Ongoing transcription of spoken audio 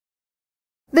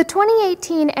The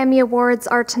 2018 Emmy Awards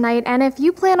are tonight, and if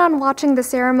you plan on watching the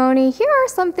ceremony, here are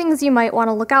some things you might want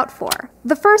to look out for.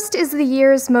 The first is the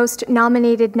year's most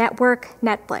nominated network,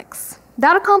 Netflix.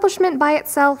 That accomplishment by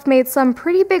itself made some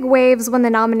pretty big waves when the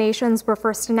nominations were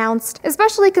first announced,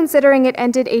 especially considering it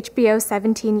ended HBO's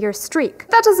 17-year streak.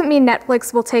 That doesn't mean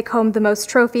Netflix will take home the most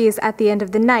trophies at the end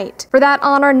of the night. For that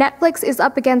honor, Netflix is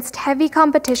up against heavy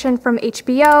competition from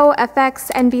HBO, FX,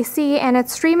 NBC, and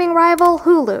its streaming rival,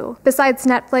 Hulu. Besides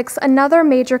Netflix, another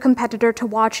major competitor to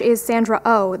watch is Sandra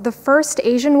Oh, the first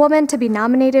Asian woman to be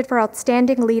nominated for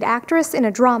Outstanding Lead Actress in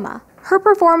a Drama. Her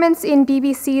performance in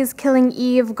BBC's Killing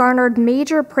Eve garnered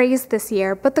major praise this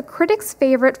year, but the critics'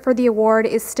 favorite for the award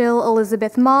is still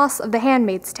Elizabeth Moss of The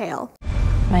Handmaid's Tale.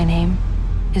 My name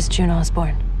is June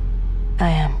Osborne. I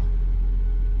am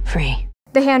free.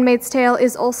 The Handmaid's Tale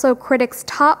is also critics'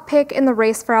 top pick in the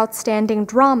race for Outstanding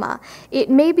Drama. It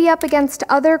may be up against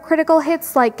other critical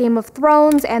hits like Game of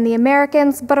Thrones and The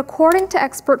Americans, but according to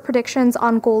expert predictions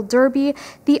on Gold Derby,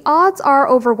 the odds are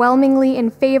overwhelmingly in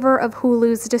favor of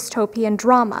Hulu's dystopian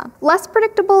drama. Less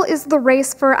predictable is the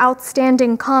race for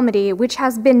Outstanding Comedy, which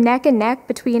has been neck and neck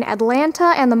between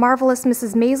Atlanta and The Marvelous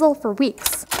Mrs. Maisel for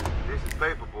weeks. This is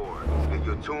Paperboy, and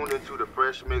you're tuned into the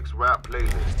Fresh Mix Rap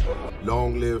playlist.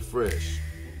 Long live Fresh.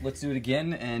 Let's do it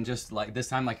again, and just like this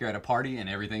time, like you're at a party and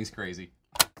everything's crazy.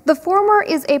 The former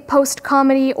is a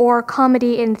post-comedy or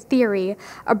comedy in theory,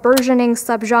 a burgeoning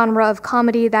subgenre of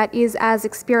comedy that is as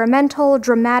experimental,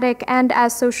 dramatic, and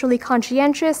as socially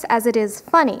conscientious as it is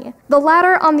funny. The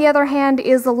latter, on the other hand,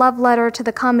 is a love letter to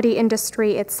the comedy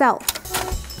industry itself.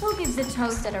 Who gives a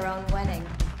toast at her own wedding?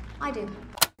 I do.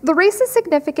 The race is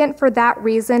significant for that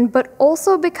reason, but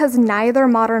also because neither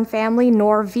Modern Family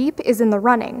nor Veep is in the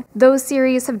running. Those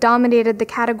series have dominated the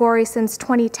category since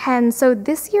 2010, so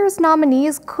this year's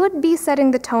nominees could be setting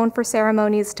the tone for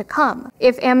ceremonies to come.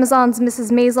 If Amazon's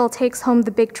Mrs. Maisel takes home the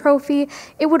big trophy,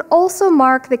 it would also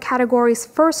mark the category's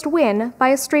first win by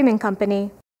a streaming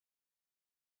company.